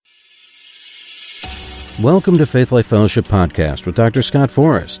Welcome to Faith Life Fellowship Podcast with Dr. Scott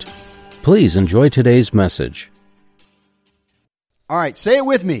Forrest. Please enjoy today's message. All right, say it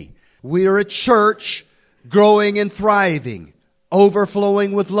with me. We are a church growing and thriving,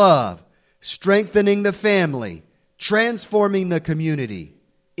 overflowing with love, strengthening the family, transforming the community,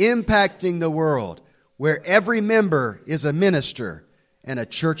 impacting the world, where every member is a minister and a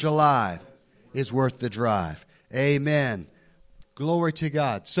church alive is worth the drive. Amen. Glory to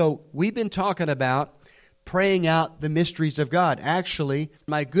God. So we've been talking about praying out the mysteries of God. Actually,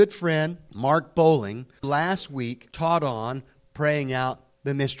 my good friend Mark Bowling last week taught on praying out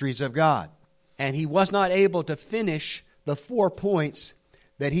the mysteries of God. And he was not able to finish the 4 points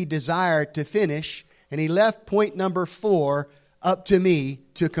that he desired to finish, and he left point number 4 up to me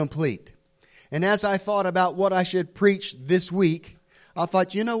to complete. And as I thought about what I should preach this week, I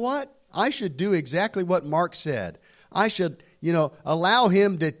thought, you know what? I should do exactly what Mark said. I should, allow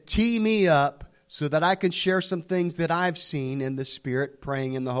him to tee me up so that I can share some things that I've seen in the Spirit,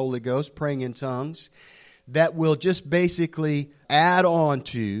 praying in the Holy Ghost, praying in tongues, that will just basically add on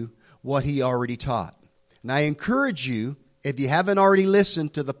to what he already taught. And I encourage you, if you haven't already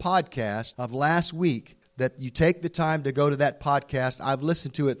listened to the podcast of last week, that you take the time to go to that podcast. I've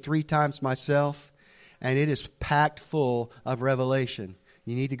listened to it 3 times myself, and it is packed full of revelation.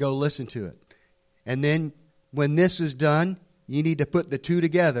 You need to go listen to it. And then when this is done, you need to put the 2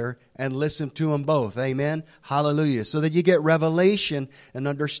 together and listen to them both. Amen? Hallelujah. So that you get revelation and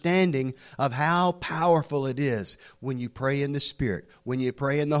understanding of how powerful it is when you pray in the Spirit, when you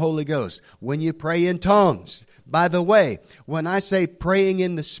pray in the Holy Ghost, when you pray in tongues. By the way, when I say praying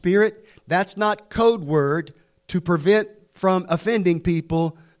in the Spirit, that's not code word to prevent from offending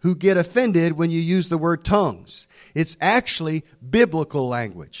people who get offended when you use the word tongues. It's actually biblical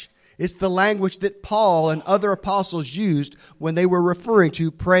language. It's the language that Paul and other apostles used when they were referring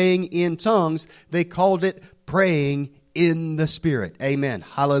to praying in tongues. They called it praying in the Spirit. Amen.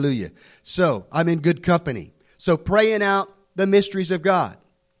 Hallelujah. So, I'm in good company. So, praying out the mysteries of God.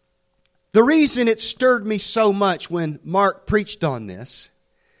 The reason it stirred me so much when Mark preached on this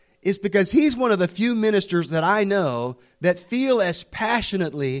is because he's one of the few ministers that I know that feel as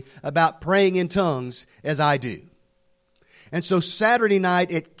passionately about praying in tongues as I do. And so Saturday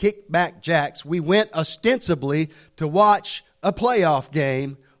night at Kickback Jacks, we went ostensibly to watch a playoff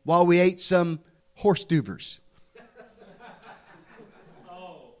game while we ate some horse duvers.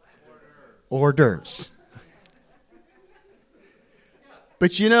 Hors d'oeuvres.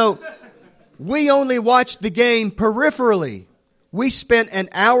 But we only watched the game peripherally. We spent an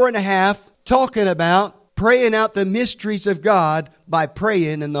hour and a half talking about praying out the mysteries of God by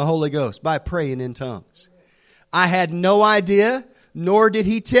praying in the Holy Ghost, by praying in tongues. I had no idea, nor did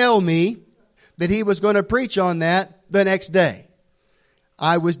he tell me that he was going to preach on that the next day.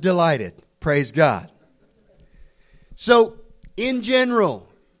 I was delighted. Praise God. So, in general,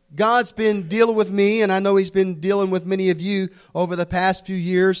 God's been dealing with me, and I know He's been dealing with many of you over the past few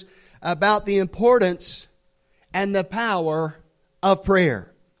years about the importance and the power of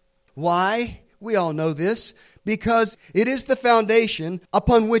prayer. Why? We all know this. Because it is the foundation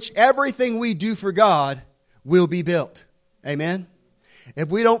upon which everything we do for God will be built. Amen? If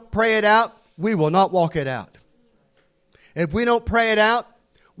we don't pray it out, we will not walk it out. If we don't pray it out,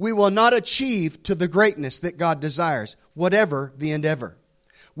 we will not achieve to the greatness that God desires, whatever the endeavor.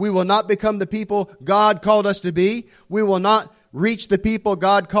 We will not become the people God called us to be. We will not reach the people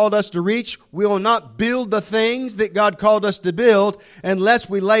God called us to reach. We will not build the things that God called us to build unless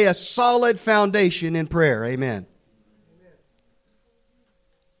we lay a solid foundation in prayer. Amen.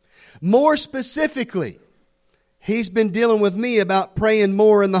 More specifically, He's been dealing with me about praying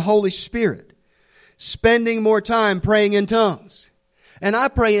more in the Holy Spirit, spending more time praying in tongues. And I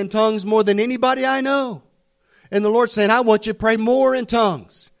pray in tongues more than anybody I know. And the Lord's saying, I want you to pray more in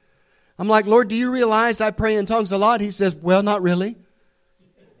tongues. I'm like, Lord, do you realize I pray in tongues a lot? He says, well, not really.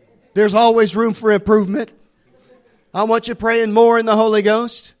 There's always room for improvement. I want you praying more in the Holy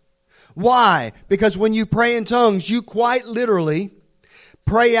Ghost. Why? Because when you pray in tongues, you quite literally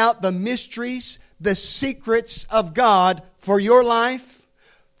pray out the mysteries, the secrets of God for your life,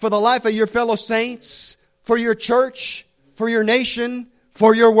 for the life of your fellow saints, for your church, for your nation,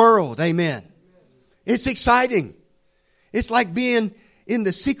 for your world. Amen. It's exciting. It's like being in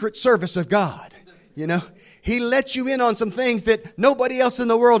the secret service of God. He lets you in on some things that nobody else in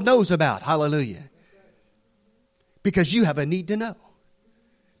the world knows about. Hallelujah. Because you have a need to know.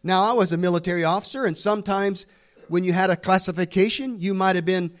 Now, I was a military officer, and sometimes when you had a classification, you might have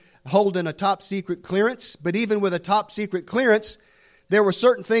been holding a top secret clearance. But even with a top secret clearance, there were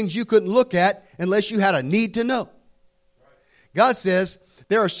certain things you couldn't look at unless you had a need to know. God says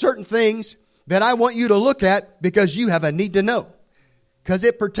there are certain things that I want you to look at because you have a need to know. Because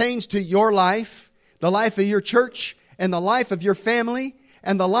it pertains to your life, the life of your church, and the life of your family,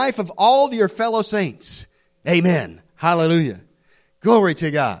 and the life of all your fellow saints. Amen. Hallelujah. Glory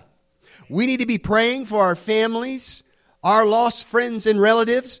to God. We need to be praying for our families, our lost friends and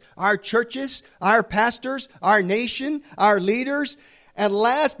relatives, our churches, our pastors, our nation, our leaders. And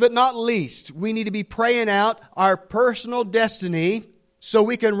last but not least, we need to be praying out our personal destiny so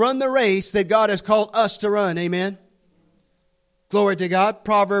we can run the race that God has called us to run. Amen. Glory to God.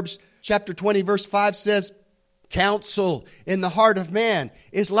 Proverbs chapter 20 verse 5 says, counsel in the heart of man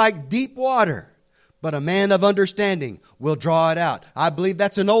is like deep water, but a man of understanding will draw it out. I believe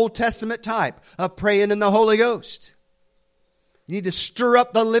that's an Old Testament type of praying in the Holy Ghost. You need to stir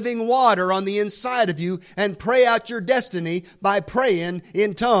up the living water on the inside of you and pray out your destiny by praying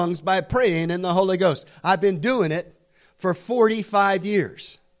in tongues, by praying in the Holy Ghost. I've been doing it for 45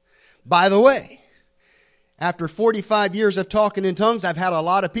 years. By the way, after 45 years of talking in tongues, I've had a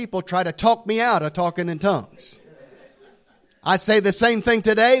lot of people try to talk me out of talking in tongues. I say the same thing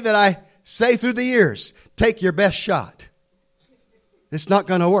today that I say through the years. Take your best shot. It's not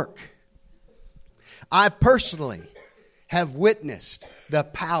going to work. I personally have witnessed the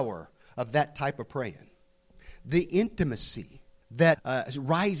power of that type of praying. The intimacy that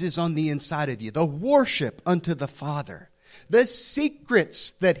rises on the inside of you. The worship unto the Father. The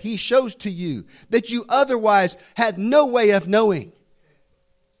secrets that He shows to you that you otherwise had no way of knowing.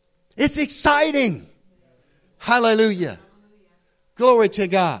 It's exciting. Hallelujah. Glory to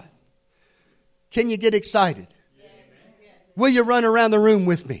God. Can you get excited? Will you run around the room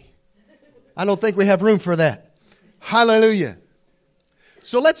with me? I don't think we have room for that. Hallelujah.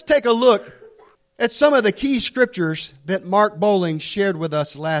 So let's take a look at some of the key scriptures that Mark Bowling shared with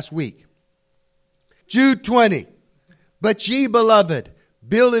us last week. Jude 20. But ye, beloved,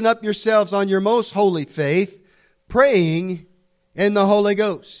 building up yourselves on your most holy faith, praying in the Holy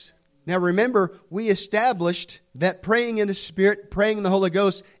Ghost. Now remember, we established that praying in the Spirit, praying in the Holy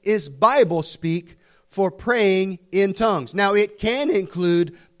Ghost is Bible speak for praying in tongues. Now it can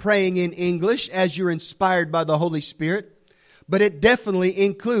include praying in English as you're inspired by the Holy Spirit. But it definitely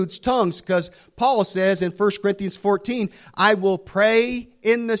includes tongues because Paul says in 1 Corinthians 14, I will pray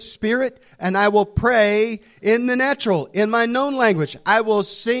in the Spirit and I will pray in the natural, in my known language. I will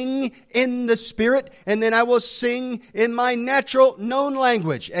sing in the Spirit and then I will sing in my natural known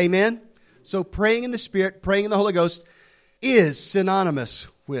language. Amen. So praying in the Spirit, praying in the Holy Ghost is synonymous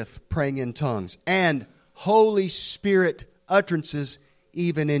with praying in tongues and Holy Spirit utterances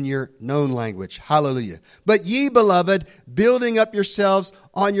even in your known language. Hallelujah. But ye, beloved, building up yourselves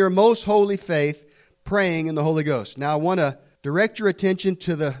on your most holy faith, praying in the Holy Ghost. Now I want to direct your attention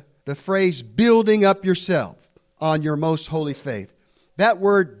to the phrase building up yourself on your most holy faith. That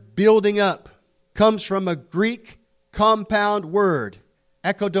word building up comes from a Greek compound word,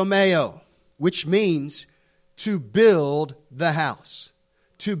 ekodomeo, which means to build the house.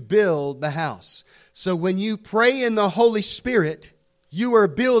 To build the house. So when you pray in the Holy Spirit, you are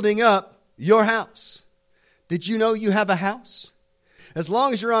building up your house. Did you know you have a house? As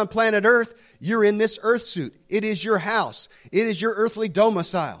long as you're on planet Earth, you're in this earth suit. It is your house. It is your earthly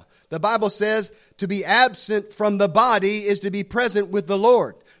domicile. The Bible says to be absent from the body is to be present with the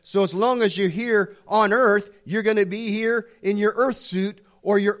Lord. So as long as you're here on earth, you're going to be here in your earth suit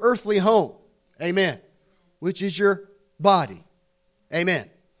or your earthly home. Amen. Which is your body. Amen.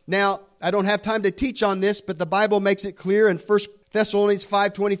 Now, I don't have time to teach on this, but the Bible makes it clear in 1 Thessalonians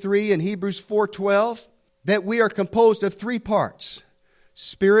 5:23 and Hebrews 4:12 that we are composed of three parts: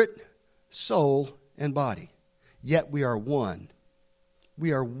 spirit, soul, and body. Yet we are one.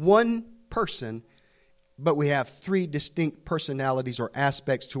 We are one person, but we have three distinct personalities or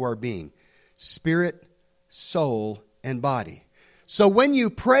aspects to our being: spirit, soul, and body. So when you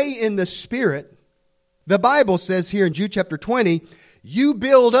pray in the Spirit, the Bible says here in Jude chapter 20, you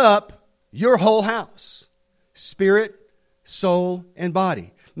build up your whole house. Spirit, soul, and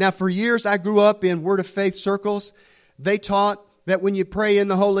body. Now, for years, I grew up in Word of Faith circles. They taught that when you pray in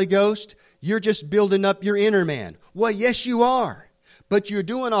the Holy Ghost, you're just building up your inner man. Well, yes, you are. But you're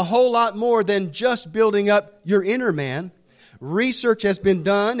doing a whole lot more than just building up your inner man. Research has been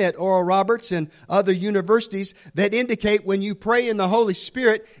done at Oral Roberts and other universities that indicate when you pray in the Holy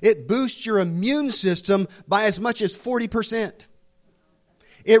Spirit, it boosts your immune system by as much as 40%.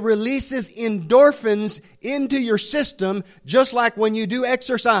 It releases endorphins into your system just like when you do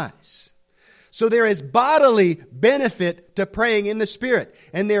exercise. So there is bodily benefit to praying in the Spirit.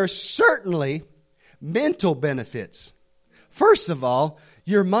 And there are certainly mental benefits. First of all,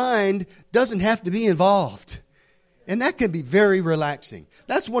 your mind doesn't have to be involved. And that can be very relaxing.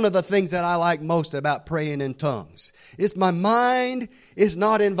 That's one of the things that I like most about praying in tongues. Is my mind is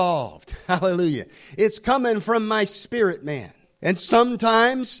not involved. Hallelujah. It's coming from my spirit, man. And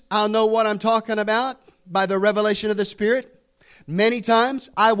sometimes I'll know what I'm talking about by the revelation of the Spirit. Many times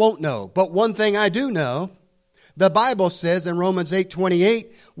I won't know. But one thing I do know, the Bible says in Romans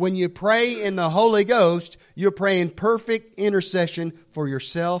 8:28, when you pray in the Holy Ghost, you're praying perfect intercession for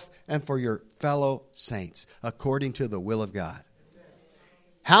yourself and for your fellow saints, according to the will of God.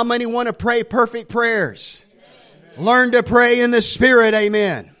 How many want to pray perfect prayers? Amen. Learn to pray in the Spirit,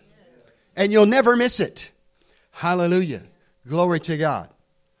 amen. And you'll never miss it. Hallelujah. Glory to God.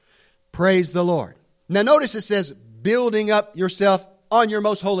 Praise the Lord. Now notice it says, building up yourself on your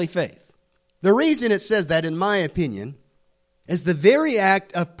most holy faith. The reason it says that, in my opinion, is the very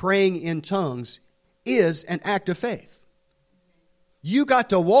act of praying in tongues is an act of faith. You got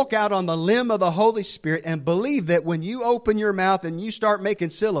to walk out on the limb of the Holy Spirit and believe that when you open your mouth and you start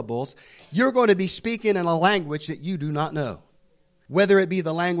making syllables, you're going to be speaking in a language that you do not know. Whether it be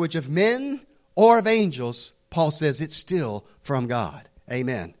the language of men or of angels, Paul says it's still from God.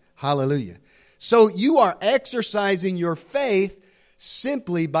 Amen. Hallelujah. So you are exercising your faith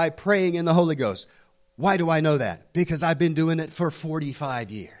simply by praying in the Holy Ghost. Why do I know that? Because I've been doing it for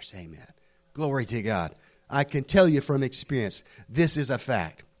 45 years. Amen. Glory to God. I can tell you from experience, this is a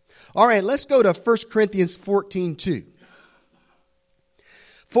fact. All right, let's go to 1 Corinthians 14:2.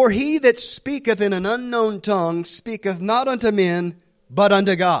 For he that speaketh in an unknown tongue speaketh not unto men, but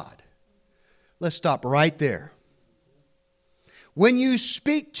unto God. Let's stop right there. When you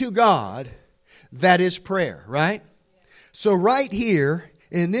speak to God, that is prayer, right? So right here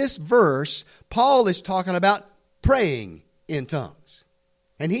in this verse, Paul is talking about praying in tongues.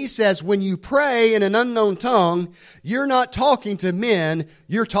 And he says, when you pray in an unknown tongue, you're not talking to men,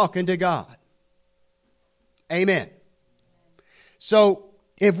 you're talking to God. Amen. So,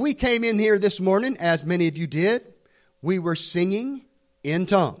 if we came in here this morning, as many of you did, we were singing in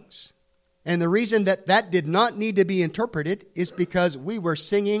tongues. And the reason that that did not need to be interpreted is because we were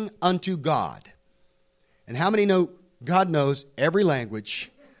singing unto God. And how many know God knows every language,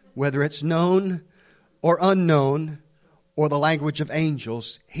 whether it's known or unknown, or the language of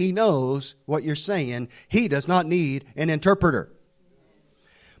angels? He knows what you're saying. He does not need an interpreter.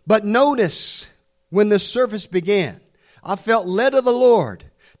 But notice, when the service began, I felt led of the Lord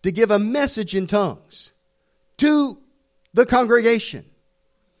to give a message in tongues to the congregation.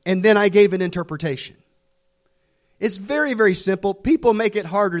 And then I gave an interpretation. It's very, very simple. People make it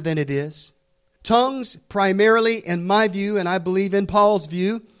harder than it is. Tongues, primarily, in my view, and I believe in Paul's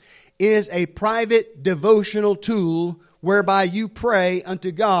view, is a private devotional tool whereby you pray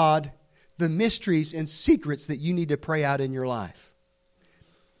unto God the mysteries and secrets that you need to pray out in your life.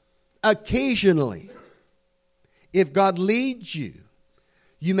 Occasionally, if God leads you,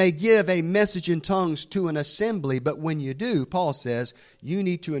 you may give a message in tongues to an assembly, but when you do, Paul says, you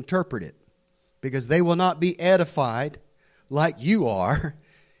need to interpret it, because they will not be edified like you are.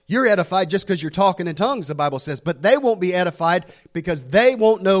 You're edified just because you're talking in tongues, the Bible says, but they won't be edified because they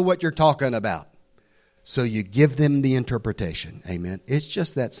won't know what you're talking about. So you give them the interpretation. Amen. It's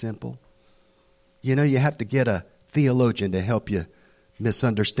just that simple. You know, you have to get a theologian to help you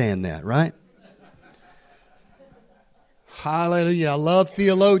misunderstand that, right? Hallelujah. I love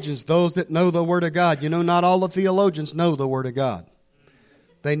theologians, those that know the Word of God. You know, not all the theologians know the Word of God.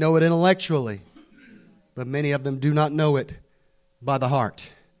 They know it intellectually, but many of them do not know it by the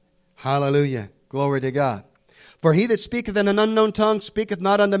heart. Hallelujah. Glory to God. For he that speaketh in an unknown tongue speaketh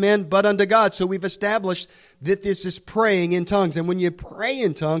not unto men, but unto God. So we've established that this is praying in tongues. And when you pray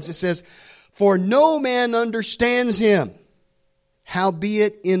in tongues, it says, for no man understands him.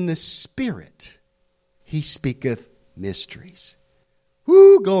 Howbeit in the Spirit he speaketh mysteries.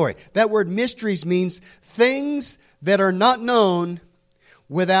 Woo, glory. That word mysteries means things that are not known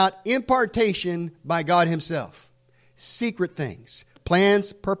without impartation by God himself. Secret things.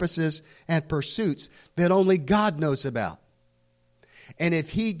 Plans, purposes, and pursuits that only God knows about. And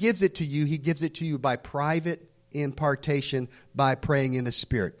if he gives it to you, he gives it to you by private impartation, by praying in the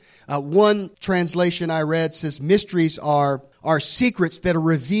Spirit. One translation I read says mysteries are secrets that are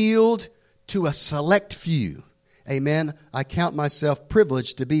revealed to a select few. Amen. I count myself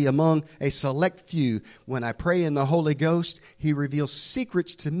privileged to be among a select few. When I pray in the Holy Ghost, he reveals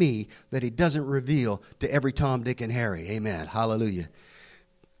secrets to me that he doesn't reveal to every Tom, Dick, and Harry. Amen. Hallelujah.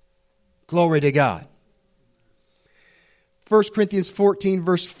 Glory to God. 1 Corinthians 14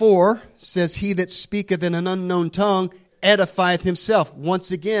 verse 4 says, he that speaketh in an unknown tongue edifieth himself.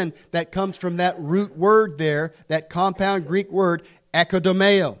 Once again, that comes from that root word there, that compound Greek word,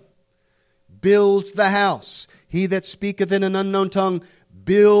 akadomeo. Builds the house. He that speaketh in an unknown tongue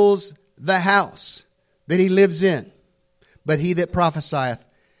builds the house that he lives in, but he that prophesieth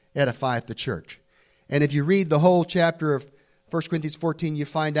edifieth the church. And if you read the whole chapter of 1 Corinthians 14, you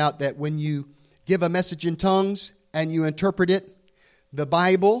find out that when you give a message in tongues and you interpret it, the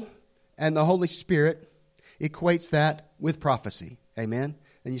Bible and the Holy Spirit equates that with prophecy. Amen?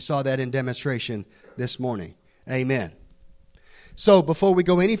 And you saw that in demonstration this morning. Amen. So before we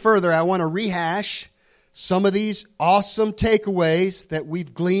go any further, I want to rehash some of these awesome takeaways that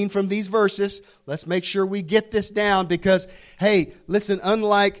we've gleaned from these verses. Let's make sure we get this down because, hey, listen,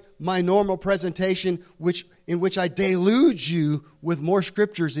 unlike my normal presentation, in which I deluge you with more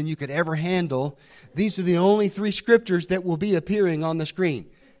scriptures than you could ever handle, these are the only 3 scriptures that will be appearing on the screen.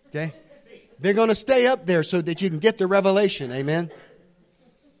 Okay? They're going to stay up there so that you can get the revelation. Amen?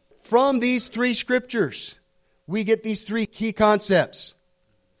 From these 3 scriptures, we get these 3 key concepts.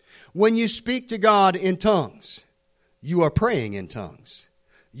 When you speak to God in tongues, you are praying in tongues.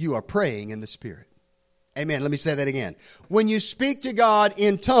 You are praying in the Spirit. Amen. Let me say that again. When you speak to God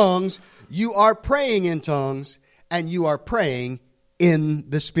in tongues, you are praying in tongues, and you are praying in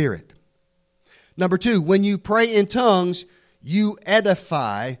the Spirit. Number 2, when you pray in tongues, you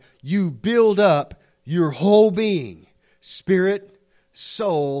edify, you build up your whole being, spirit,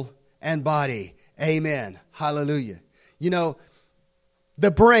 soul, and body. Amen. Hallelujah. You know,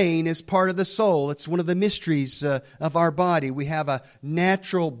 the brain is part of the soul. It's one of the mysteries of our body. We have a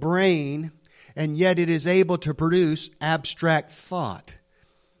natural brain, and yet it is able to produce abstract thought.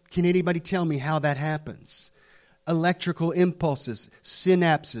 Can anybody tell me how that happens? Electrical impulses,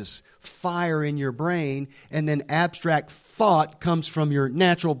 synapses, fire in your brain, and then abstract thought comes from your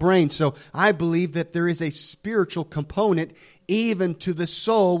natural brain. So I believe that there is a spiritual component even to the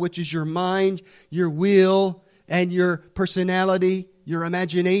soul, which is your mind, your will, and your personality, your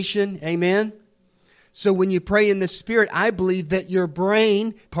imagination. Amen? So when you pray in the Spirit, I believe that your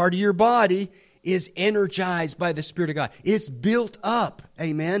brain, part of your body, is energized by the Spirit of God. It's built up.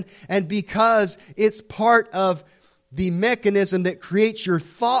 Amen? And because it's part of the mechanism that creates your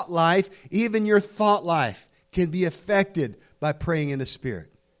thought life, even your thought life can be affected by praying in the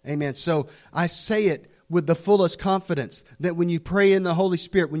Spirit. Amen. So I say it with the fullest confidence that when you pray in the Holy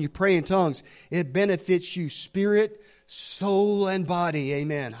Spirit, when you pray in tongues, it benefits you spirit, soul, and body.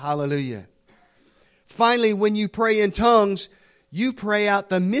 Amen. Hallelujah. Finally, when you pray in tongues, you pray out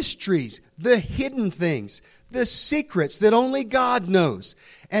the mysteries, the hidden things, the secrets that only God knows.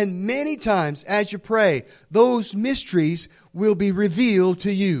 And many times as you pray, those mysteries will be revealed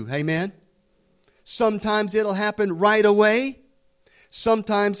to you. Amen. Sometimes it'll happen right away.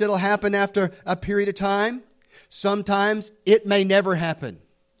 Sometimes it'll happen after a period of time. Sometimes it may never happen.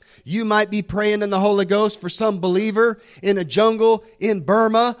 You might be praying in the Holy Ghost for some believer in a jungle in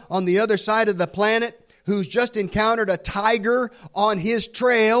Burma on the other side of the planet who's just encountered a tiger on his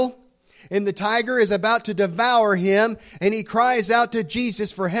trail. And the tiger is about to devour him, and he cries out to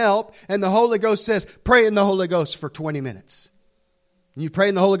Jesus for help, and the Holy Ghost says, pray in the Holy Ghost for 20 minutes. And you pray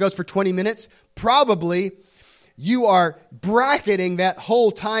in the Holy Ghost for 20 minutes, probably you are bracketing that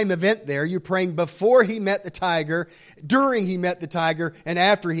whole time event there. You're praying before he met the tiger, during he met the tiger, and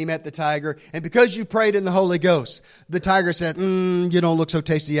after he met the tiger. And because you prayed in the Holy Ghost, the tiger said, you don't look so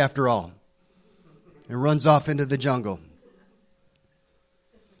tasty after all. And runs off into the jungle.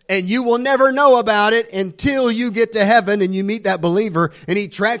 And you will never know about it until you get to heaven and you meet that believer and he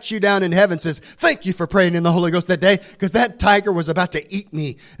tracks you down in heaven and says, thank you for praying in the Holy Ghost that day because that tiger was about to eat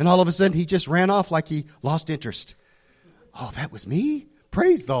me. And all of a sudden he just ran off like he lost interest. Oh, that was me?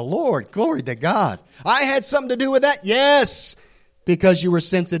 Praise the Lord. Glory to God. I had something to do with that? Yes, because you were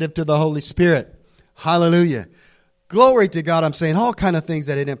sensitive to the Holy Spirit. Hallelujah. Glory to God. I'm saying all kind of things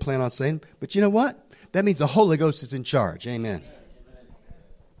that I didn't plan on saying. But you know what? That means the Holy Ghost is in charge. Amen.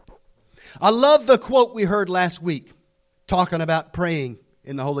 I love the quote we heard last week talking about praying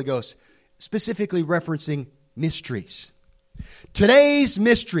in the Holy Ghost, specifically referencing mysteries. Today's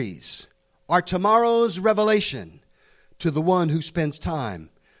mysteries are tomorrow's revelation to the one who spends time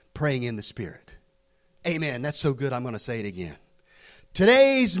praying in the Spirit. Amen. That's so good, I'm going to say it again.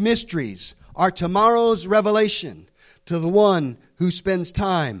 Today's mysteries are tomorrow's revelation to the one who spends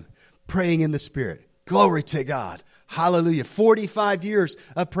time praying in the Spirit. Glory to God. Hallelujah. 45 years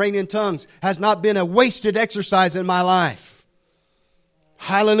of praying in tongues has not been a wasted exercise in my life.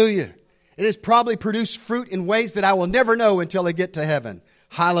 Hallelujah. It has probably produced fruit in ways that I will never know until I get to heaven.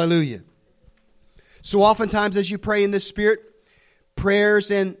 Hallelujah. So oftentimes as you pray in the Spirit,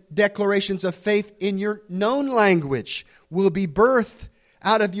 prayers and declarations of faith in your known language will be birthed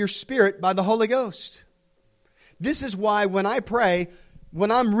out of your spirit by the Holy Ghost. This is why when I pray,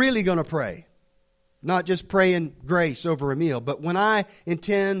 when I'm really going to pray, Not just praying grace over a meal, but when I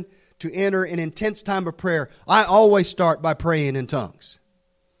intend to enter an intense time of prayer, I always start by praying in tongues.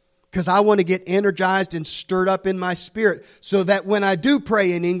 Because I want to get energized and stirred up in my spirit so that when I do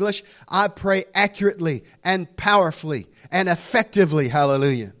pray in English, I pray accurately and powerfully and effectively.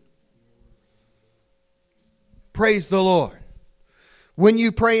 Hallelujah. Praise the Lord. When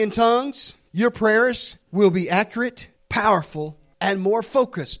you pray in tongues, your prayers will be accurate, powerful, and more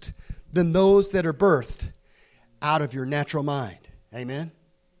focused than those that are birthed out of your natural mind. Amen.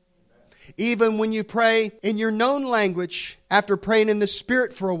 Even when you pray in your known language, after praying in the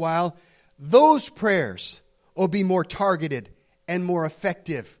Spirit for a while, those prayers will be more targeted and more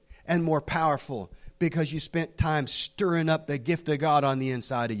effective and more powerful because you spent time stirring up the gift of God on the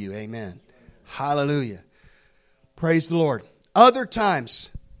inside of you. Amen. Hallelujah. Praise the Lord. Other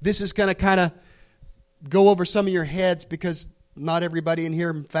times, this is going to kind of go over some of your heads because not everybody in here,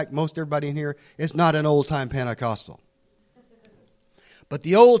 in fact, most everybody in here is not an old-time Pentecostal. But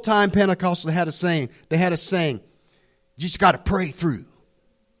the old-time Pentecostal had a saying. They had a saying, you just got to pray through.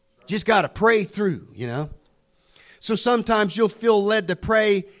 Just got to pray through, you know. So sometimes you'll feel led to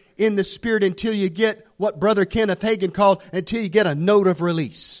pray in the Spirit until you get what Brother Kenneth Hagin called, until you get a note of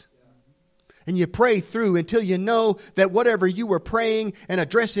release. And you pray through until you know that whatever you were praying and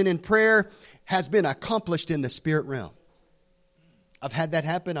addressing in prayer has been accomplished in the spirit realm. I've had that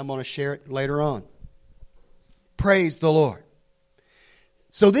happen. I'm going to share it later on. Praise the Lord.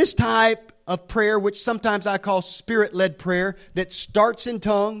 So this type of prayer, which sometimes I call spirit-led prayer, that starts in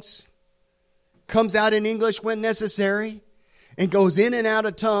tongues, comes out in English when necessary, and goes in and out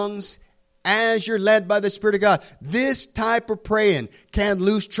of tongues as you're led by the Spirit of God. This type of praying can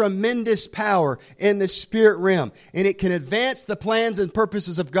lose tremendous power in the spirit realm. And it can advance the plans and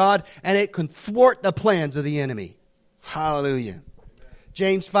purposes of God, and it can thwart the plans of the enemy. Hallelujah.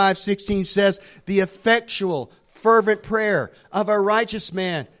 James 5:16 says, the effectual, fervent prayer of a righteous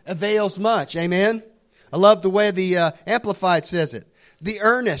man avails much. Amen? I love the way the Amplified says it. The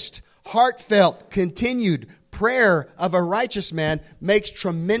earnest, heartfelt, continued prayer of a righteous man makes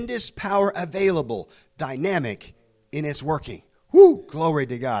tremendous power available, dynamic in its working. Woo! Glory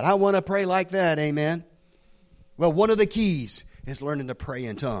to God. I want to pray like that. Amen? Well, one of the keys is learning to pray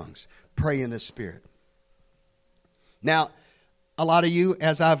in tongues. Pray in the Spirit. Now, a lot of you,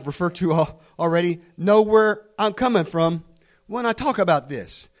 as I've referred to already, know where I'm coming from when I talk about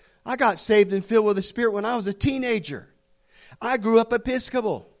this. I got saved and filled with the Spirit when I was a teenager. I grew up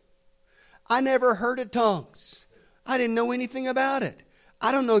Episcopal. I never heard of tongues. I didn't know anything about it.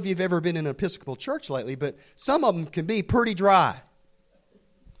 I don't know if you've ever been in an Episcopal church lately, but some of them can be pretty dry.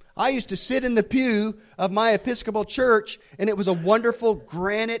 I used to sit in the pew of my Episcopal church, and it was a wonderful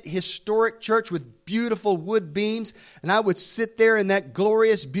granite historic church with beautiful wood beams. And I would sit there in that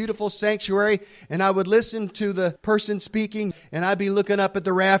glorious, beautiful sanctuary, and I would listen to the person speaking, and I'd be looking up at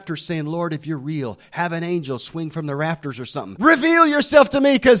the rafters saying, Lord, if you're real, have an angel swing from the rafters or something. Reveal yourself to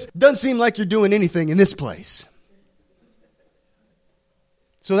me, because it doesn't seem like you're doing anything in this place.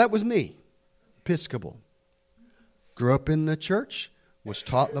 So that was me, Episcopal. Grew up in the church. Was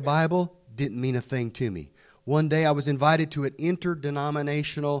taught the Bible, didn't mean a thing to me. One day I was invited to an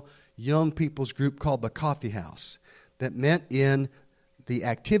interdenominational young people's group called the Coffee House that met in the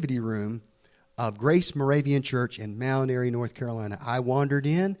activity room of Grace Moravian Church in Mount Airy, North Carolina. I wandered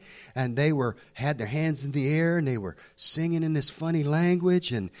in, and they had their hands in the air, and they were singing in this funny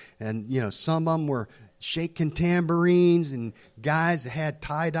language, and you know, some of them were shaking tambourines, and guys that had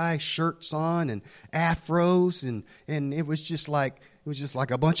tie-dye shirts on and afros, and it was just like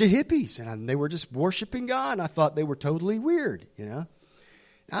a bunch of hippies, and they were just worshiping God, and I thought they were totally weird, you know.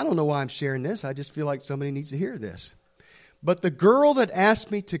 I don't know why I'm sharing this. I just feel like somebody needs to hear this. But the girl that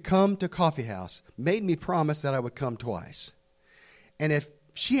asked me to come to Coffee House made me promise that I would come twice. And if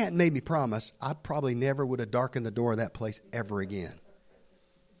she hadn't made me promise, I probably never would have darkened the door of that place ever again.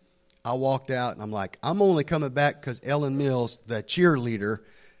 I walked out, and I'm like, I'm only coming back because Ellen Mills, the cheerleader,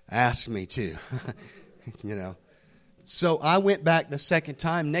 asked me to, you know. So I went back the second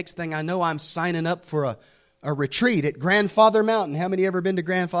time. Next thing I know, I'm signing up for a retreat at Grandfather Mountain. How many ever been to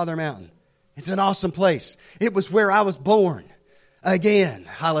Grandfather Mountain? It's an awesome place. It was where I was born again.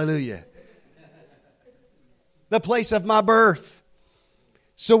 Hallelujah. The place of my birth.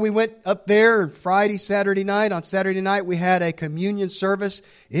 So we went up there Friday, Saturday night. On Saturday night, we had a communion service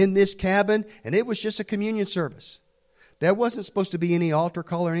in this cabin, and it was just a communion service. There wasn't supposed to be any altar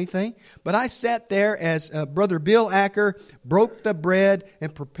call or anything. But I sat there as Brother Bill Acker broke the bread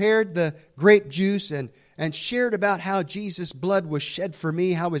and prepared the grape juice and shared about how Jesus' blood was shed for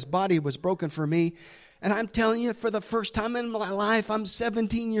me, how His body was broken for me. And I'm telling you, for the first time in my life, I'm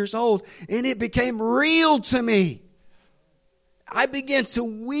 17 years old, and it became real to me. I began to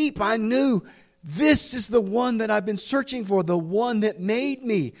weep. I knew this is the one that I've been searching for, the one that made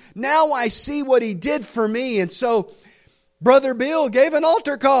me. Now I see what He did for me. And so Brother Bill gave an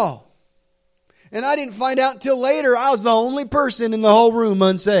altar call. And I didn't find out until later I was the only person in the whole room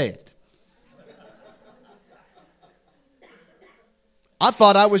unsaved. I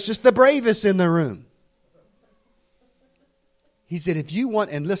thought I was just the bravest in the room. He said, if you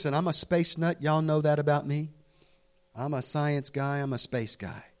want, and listen, I'm a space nut. Y'all know that about me. I'm a science guy. I'm a space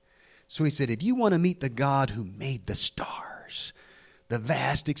guy. So he said, if you want to meet the God who made the stars, the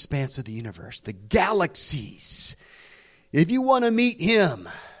vast expanse of the universe, the galaxies, if you want to meet Him,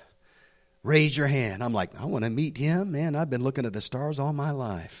 raise your hand. I'm like, I want to meet Him? Man, I've been looking at the stars all my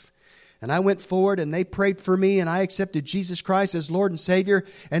life. And I went forward and they prayed for me and I accepted Jesus Christ as Lord and Savior.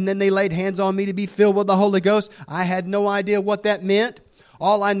 And then they laid hands on me to be filled with the Holy Ghost. I had no idea what that meant.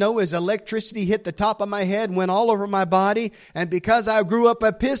 All I know is electricity hit the top of my head, went all over my body. And because I grew up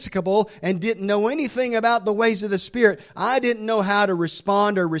Episcopal and didn't know anything about the ways of the Spirit, I didn't know how to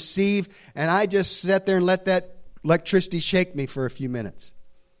respond or receive. And I just sat there and let that electricity shake me for a few minutes.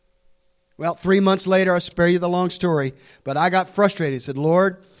 Well, 3 months later, I'll spare you the long story, but I got frustrated. I said,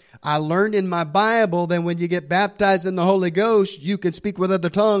 Lord, I learned in my Bible that when you get baptized in the Holy Ghost, you can speak with other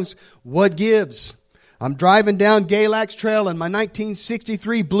tongues. What gives? I'm driving down Galax Trail in my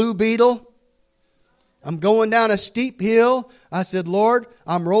 1963 Blue Beetle. I'm going down a steep hill. I said, Lord,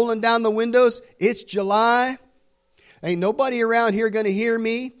 I'm rolling down the windows. It's July. Ain't nobody around here going to hear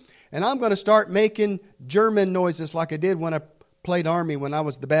me. And I'm going to start making German noises like I did when I played Army when I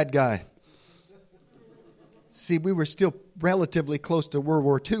was the bad guy. See, we were still relatively close to World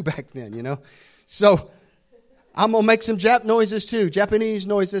War II back then, you know. So I'm going to make some Jap noises too, Japanese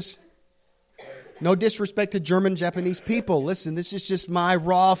noises. No disrespect to German, Japanese people. Listen, this is just my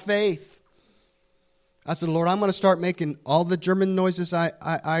raw faith. I said, Lord, I'm going to start making all the German noises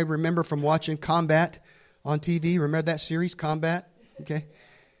I remember from watching Combat on TV. Remember that series, Combat? Okay.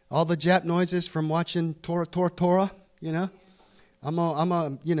 All the Jap noises from watching Torah, you know. And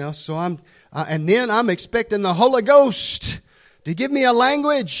then I'm expecting the Holy Ghost to give me a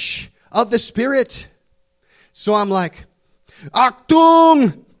language of the Spirit. So I'm like,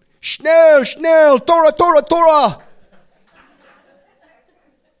 Achtung, schnell, schnell, Torah, Torah, Torah.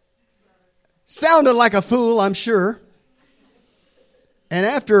 Sounded like a fool, I'm sure. And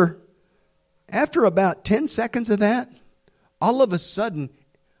after about 10 seconds of that, all of a sudden,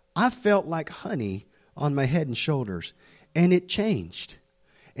 I felt like honey on my head and shoulders. And it changed.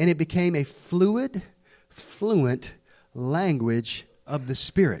 And it became a fluid, fluent language of the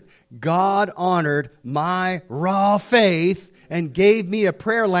Spirit. God honored my raw faith and gave me a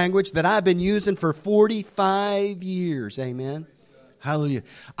prayer language that I've been using for 45 years. Amen. Hallelujah.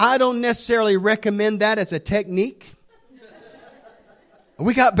 I don't necessarily recommend that as a technique.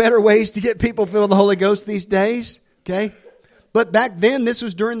 We got better ways to get people filled with the Holy Ghost these days. Okay. But back then, this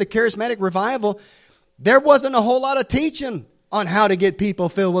was during the charismatic revival. There wasn't a whole lot of teaching on how to get people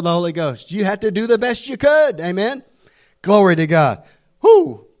filled with the Holy Ghost. You had to do the best you could. Amen. Glory to God.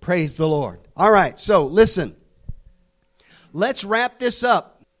 Whoo! Praise the Lord. All right. So listen. Let's wrap this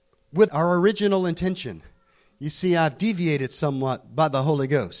up with our original intention. You see, I've deviated somewhat by the Holy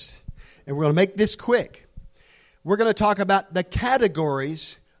Ghost. And we're going to make this quick. We're going to talk about the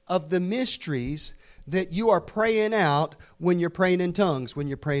categories of the mysteries that you are praying out when you're praying in tongues, when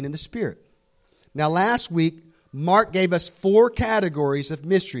you're praying in the Spirit. Now, last week, Mark gave us 4 categories of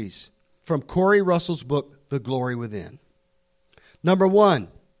mysteries from Corey Russell's book, The Glory Within. Number 1,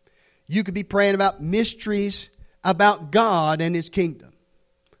 you could be praying about mysteries about God and His kingdom.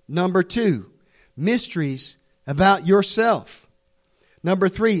 Number 2, mysteries about yourself. Number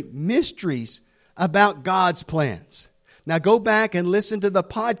 3, mysteries about God's plans. Now, go back and listen to the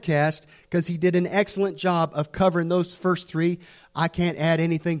podcast because he did an excellent job of covering those first 3. I can't add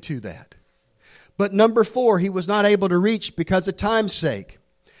anything to that. But number 4, he was not able to reach because of time's sake.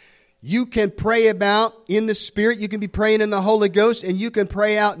 You can pray about in the Spirit. You can be praying in the Holy Ghost. And you can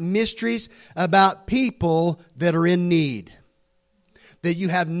pray out mysteries about people that are in need. That you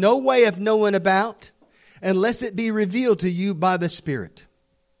have no way of knowing about unless it be revealed to you by the Spirit.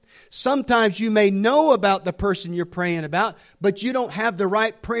 Sometimes you may know about the person you're praying about, but you don't have the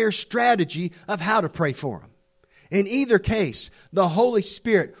right prayer strategy of how to pray for them. In either case, the Holy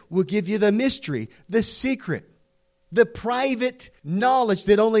Spirit will give you the mystery, the secret, the private knowledge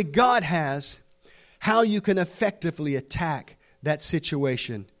that only God has, how you can effectively attack that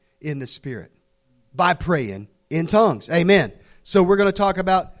situation in the Spirit by praying in tongues. Amen. So we're going to talk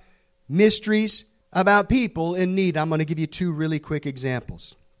about mysteries about people in need. I'm going to give you two really quick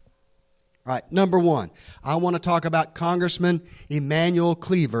examples. All right, number one, I want to talk about Congressman Emanuel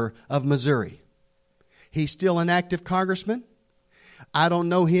Cleaver of Missouri. He's still an active congressman. I don't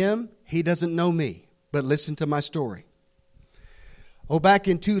know him. He doesn't know me. But listen to my story. Back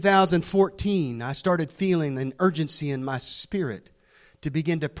in 2014, I started feeling an urgency in my spirit to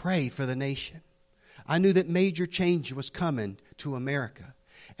begin to pray for the nation. I knew that major change was coming to America.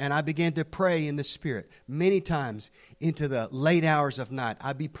 And I began to pray in the Spirit. Many times into the late hours of night,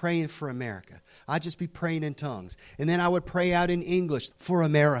 I'd be praying for America. I'd just be praying in tongues. And then I would pray out in English for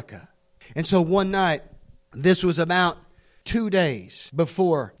America. And so one night, this was about 2 days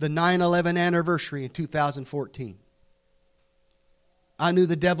before the 9/11 anniversary in 2014. I knew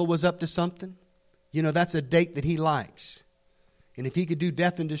the devil was up to something. You know, that's a date that he likes. And if he could do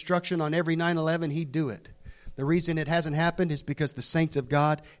death and destruction on every 9/11, he'd do it. The reason it hasn't happened is because the saints of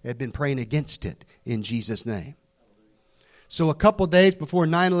God have been praying against it in Jesus' name. So a couple days before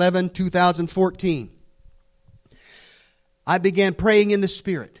 9/11, 2014, I began praying in the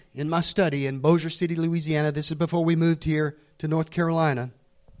Spirit in my study in Bossier City, Louisiana. This is before we moved here to North Carolina.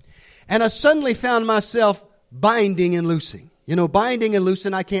 And I suddenly found myself binding and loosing. You know, binding and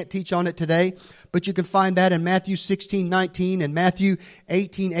loosing, I can't teach on it today, but you can find that in Matthew 16:19 and Matthew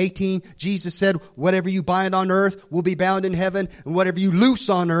 18:18. Jesus said, whatever you bind on earth will be bound in heaven, and whatever you loose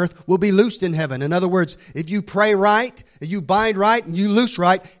on earth will be loosed in heaven. In other words, if you pray right, if you bind right, and you loose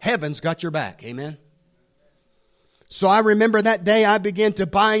right, heaven's got your back. Amen? So I remember that day I began to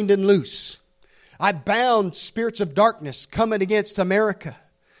bind and loose. I bound spirits of darkness coming against America,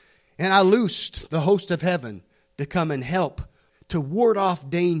 and I loosed the host of heaven to come and help, to ward off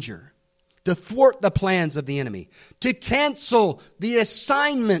danger, to thwart the plans of the enemy, to cancel the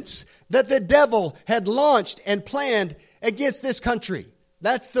assignments that the devil had launched and planned against this country.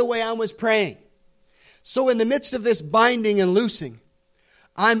 That's the way I was praying. So in the midst of this binding and loosing,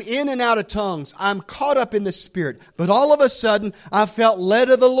 I'm in and out of tongues. I'm caught up in the Spirit. But all of a sudden, I felt led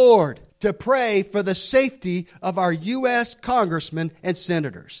of the Lord to pray for the safety of our U.S. congressmen and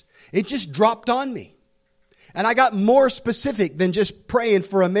senators. It just dropped on me. And I got more specific than just praying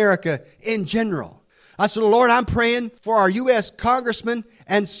for America in general. I said, Lord, I'm praying for our U.S. congressmen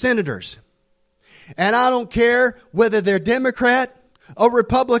and senators. And I don't care whether they're Democrat or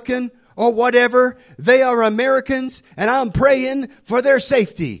Republican or whatever. They are Americans, and I'm praying for their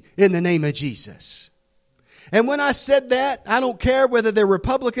safety in the name of Jesus. And when I said that, I don't care whether they're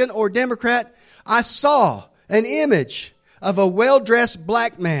Republican or Democrat, I saw an image of a well-dressed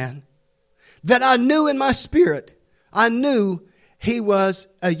black man that I knew in my spirit. I knew he was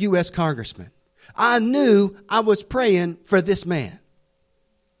a U.S. congressman. I knew I was praying for this man.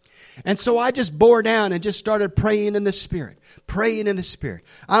 And so I just bore down and just started praying in the Spirit. Praying in the Spirit.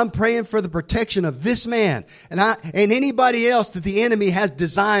 I'm praying for the protection of this man and anybody else that the enemy has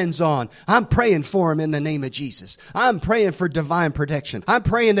designs on. I'm praying for him in the name of Jesus. I'm praying for divine protection. I'm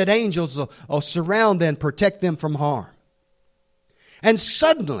praying that angels will surround them and protect them from harm. And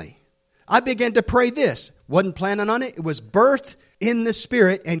suddenly, I began to pray this. Wasn't planning on it. It was birthed in the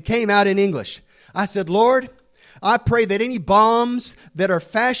Spirit and came out in English. I said, Lord, I pray that any bombs that are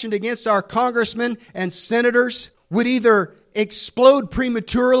fashioned against our congressmen and senators would either explode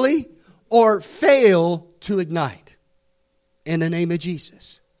prematurely or fail to ignite. In the name of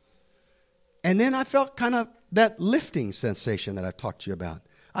Jesus. And then I felt kind of that lifting sensation that I talked to you about.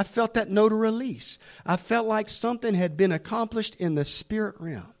 I felt that note of release. I felt like something had been accomplished in the spirit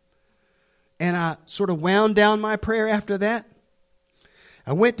realm. And I sort of wound down my prayer after that.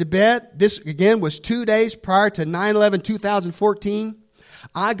 I went to bed. This, again, was 2 days prior to 9/11/2014.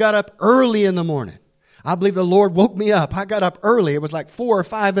 I got up early in the morning. I believe the Lord woke me up. I got up early. It was like 4 or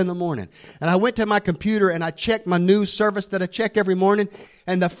 5 in the morning. And I went to my computer and I checked my news service that I check every morning.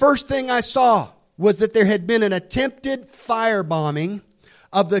 And the first thing I saw was that there had been an attempted firebombing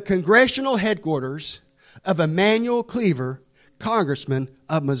of the congressional headquarters of Emanuel Cleaver, Congressman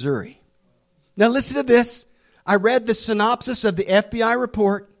of Missouri. Now listen to this. I read the synopsis of the FBI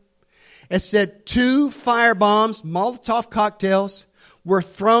report. It said 2 firebombs, Molotov cocktails, were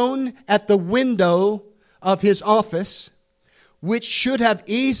thrown at the window of his office, which should have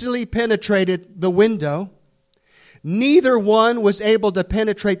easily penetrated the window. Neither one was able to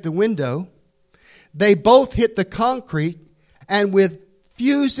penetrate the window. They both hit the concrete and with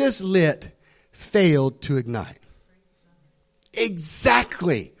fuses lit, failed to ignite.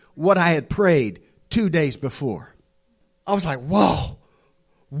 Exactly what I had prayed 2 days before. I was like, whoa,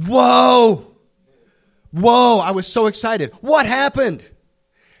 whoa, whoa. I was so excited. What happened?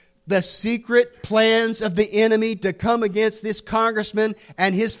 The secret plans of the enemy to come against this congressman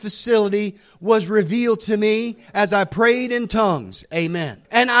and his facility was revealed to me as I prayed in tongues. Amen.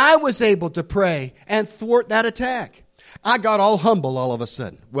 And I was able to pray and thwart that attack. I got all humble all of a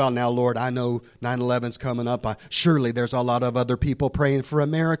sudden. Well, now, Lord, I know 9/11's coming up. Surely there's a lot of other people praying for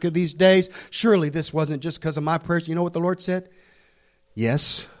America these days. Surely this wasn't just because of my prayers. You know what the Lord said?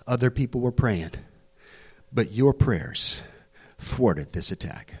 Yes, other people were praying, but your prayers thwarted this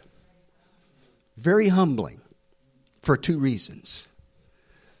attack. Very humbling for two reasons.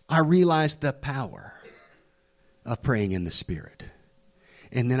 I realized the power of praying in the Spirit.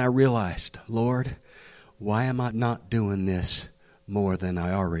 And then I realized, Lord, why am I not doing this more than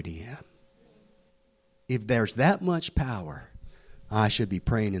I already am? If there's that much power, I should be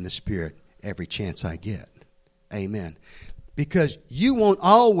praying in the Spirit every chance I get. Amen. Because you won't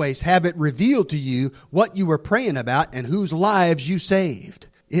always have it revealed to you what you were praying about and whose lives you saved.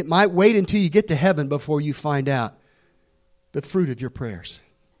 It might wait until you get to heaven before you find out the fruit of your prayers.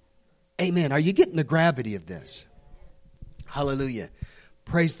 Amen. Are you getting the gravity of this? Hallelujah.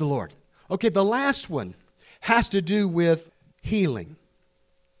 Praise the Lord. Okay, the last one has to do with healing.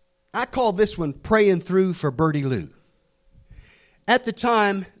 I call this one Praying Through for Bertie Lou. At the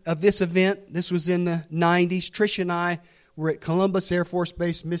time of this event, this was in the 90s, Trish and I were at Columbus Air Force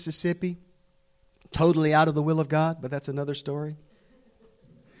Base, Mississippi. Totally out of the will of God, but that's another story.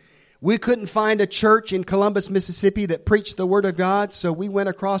 We couldn't find a church in Columbus, Mississippi that preached the Word of God, so we went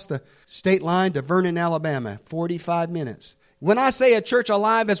across the state line to Vernon, Alabama, 45 minutes. When I say a church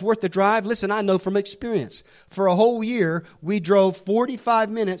alive is worth the drive, listen, I know from experience. For a whole year, we drove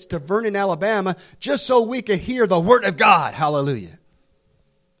 45 minutes to Vernon, Alabama, just so we could hear the Word of God. Hallelujah.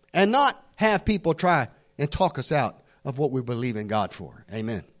 And not have people try and talk us out of what we believe in God for.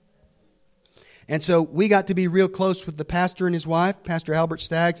 Amen. And so we got to be real close with the pastor and his wife, Pastor Albert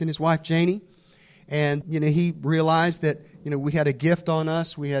Staggs and his wife Janie. And, he realized that, we had a gift on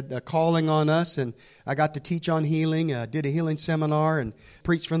us. We had a calling on us. And I got to teach on healing, did a healing seminar and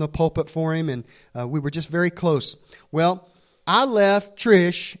preached from the pulpit for him. And we were just very close. Well, I left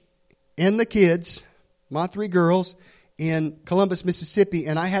Trish and the kids, my 3 girls, in Columbus, Mississippi.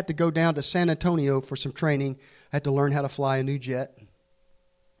 And I had to go down to San Antonio for some training. I had to learn how to fly a new jet.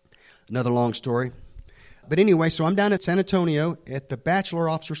 Another long story. But anyway, so I'm down at San Antonio at the Bachelor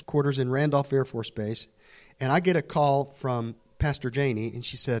Officers' Quarters in Randolph Air Force Base. And I get a call from Pastor Janie, and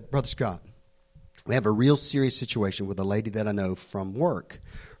she said, Brother Scott, we have a real serious situation with a lady that I know from work.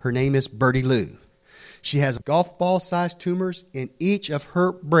 Her name is Bertie Lou. She has golf ball-sized tumors in each of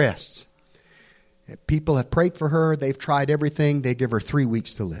her breasts. People have prayed for her. They've tried everything. They give her 3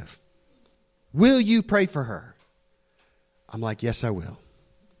 weeks to live. Will you pray for her? I'm like, yes, I will.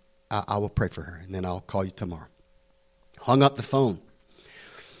 I will pray for her, and then I'll call you tomorrow. Hung up the phone.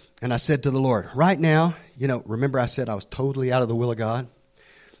 And I said to the Lord, right now, remember I said I was totally out of the will of God?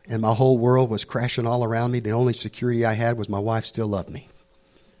 And my whole world was crashing all around me. The only security I had was my wife still loved me.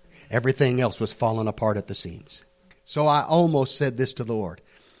 Everything else was falling apart at the seams. So I almost said this to the Lord.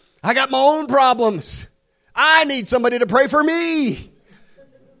 I got my own problems. I need somebody to pray for me.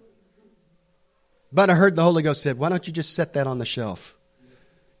 But I heard the Holy Ghost said, why don't you just set that on the shelf?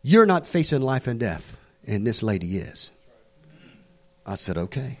 You're not facing life and death, and this lady is. I said,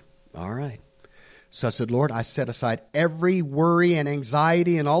 okay, all right. So I said, Lord, I set aside every worry and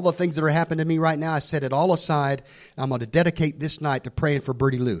anxiety and all the things that are happening to me right now. I set it all aside. I'm going to dedicate this night to praying for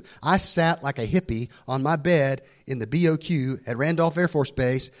Bertie Lou. I sat like a hippie on my bed in the BOQ at Randolph Air Force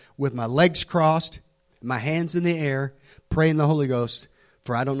Base with my legs crossed, my hands in the air, praying the Holy Ghost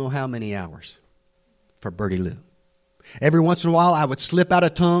for I don't know how many hours for Bertie Lou. Every once in a while, I would slip out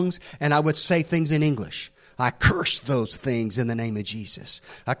of tongues and I would say things in English. I curse those things in the name of Jesus.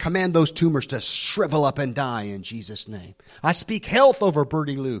 I command those tumors to shrivel up and die in Jesus' name. I speak health over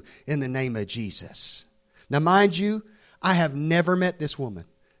Bertie Lou in the name of Jesus. Now, mind you, I have never met this woman.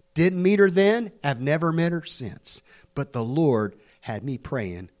 Didn't meet her then. I've never met her since. But the Lord had me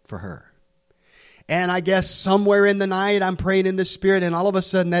praying for her. And I guess somewhere in the night, I'm praying in the Spirit, and all of a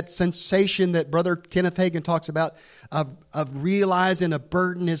sudden that sensation that Brother Kenneth Hagin talks about of realizing a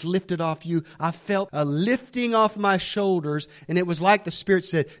burden is lifted off you, I felt a lifting off my shoulders, and it was like the Spirit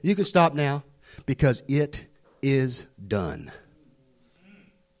said, you can stop now because it is done.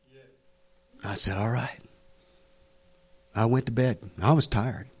 I said, all right. I went to bed. I was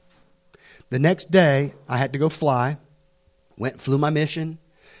tired. The next day, I had to go fly, flew my mission,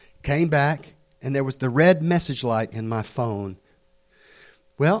 came back, and there was the red message light in my phone.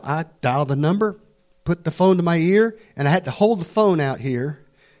 Well, I dialed the number, put the phone to my ear, and I had to hold the phone out here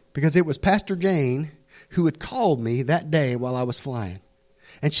because it was Pastor Jane who had called me that day while I was flying.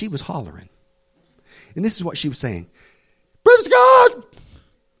 And she was hollering. And this is what she was saying. Brother Scott,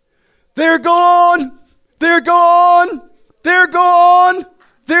 they're gone. They're gone. They're gone.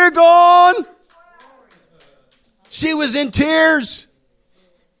 They're gone. She was in tears.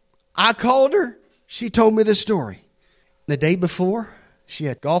 I called her. She told me the story. The day before, she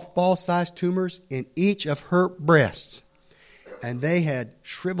had golf ball-sized tumors in each of her breasts. And they had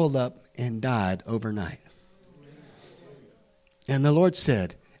shriveled up and died overnight. And the Lord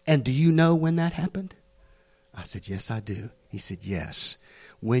said, and do you know when that happened? I said, yes, I do. He said, yes.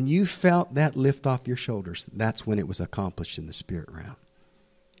 When you felt that lift off your shoulders, that's when it was accomplished in the spirit realm.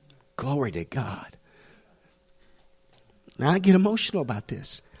 Glory to God. Now I get emotional about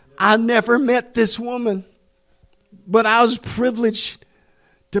this. I never met this woman, but I was privileged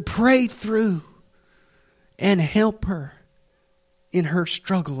to pray through and help her in her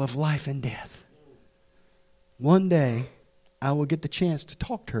struggle of life and death. One day, I will get the chance to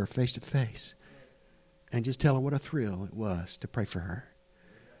talk to her face to face and just tell her what a thrill it was to pray for her.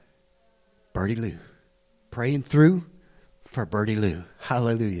 Birdie Lou. Praying through for Birdie Lou.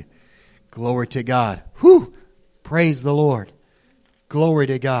 Hallelujah. Glory to God. Whew. Praise the Lord. Glory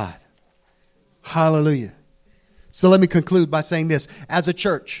to God. Hallelujah. So let me conclude by saying this. As a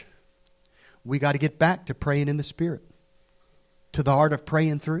church, we got to get back to praying in the Spirit. To the art of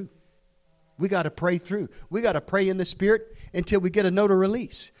praying through. We got to pray through. We got to pray in the Spirit until we get a note of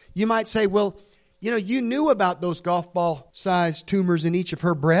release. You might say, well, you knew about those golf ball-sized tumors in each of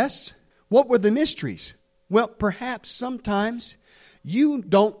her breasts. What were the mysteries? Well, perhaps sometimes you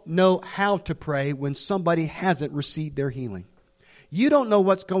don't know how to pray when somebody hasn't received their healing. You don't know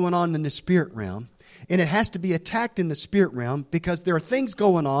what's going on in the spirit realm, and it has to be attacked in the spirit realm because there are things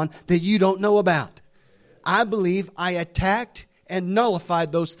going on that you don't know about. I believe I attacked and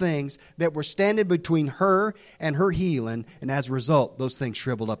nullified those things that were standing between her and her healing, and as a result, those things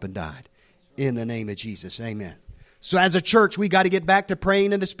shriveled up and died. In the name of Jesus, amen. So as a church, we got to get back to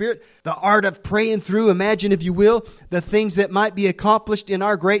praying in the Spirit. The art of praying through, imagine if you will, the things that might be accomplished in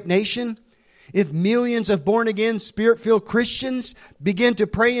our great nation. If millions of born-again, Spirit-filled Christians begin to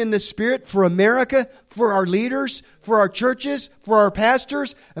pray in the Spirit for America, for our leaders, for our churches, for our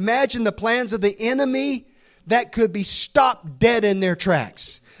pastors, imagine the plans of the enemy that could be stopped dead in their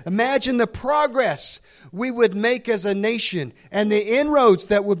tracks. Imagine the progress we would make as a nation and the inroads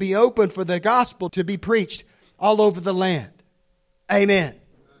that would be open for the gospel to be preached all over the land. Amen.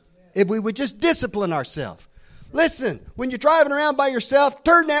 If we would just discipline ourselves. Listen, when you're driving around by yourself,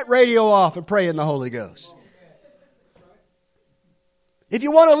 turn that radio off and pray in the Holy Ghost. If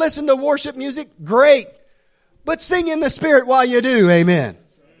you want to listen to worship music, great. But sing in the Spirit while you do. Amen.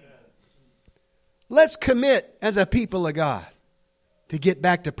 Let's commit as a people of God to get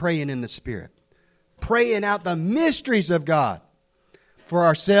back to praying in the Spirit. Praying out the mysteries of God for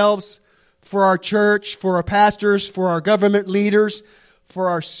ourselves, for our church, for our pastors, for our government leaders, for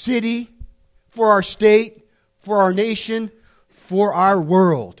our city, for our state, for our nation, for our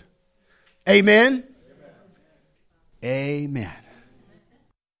world. Amen? Amen.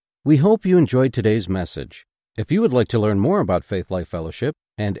 We hope you enjoyed today's message. If you would like to learn more about Faith Life Fellowship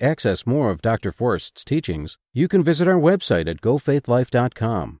and access more of Dr. Forrest's teachings, you can visit our website at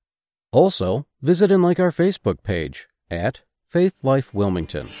gofaithlife.com. Also, visit and like our Facebook page at Faith Life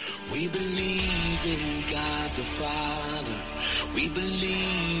Wilmington. We believe in God the Father. We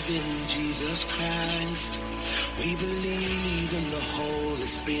believe in Jesus Christ. We believe in the Holy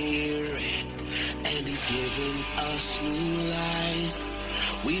Spirit. And He's given us new life.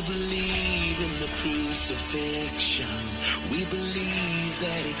 We believe in the crucifixion. We believe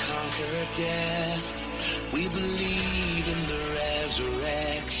that He conquered death. We believe in the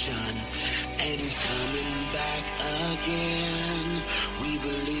resurrection. And He's coming back again.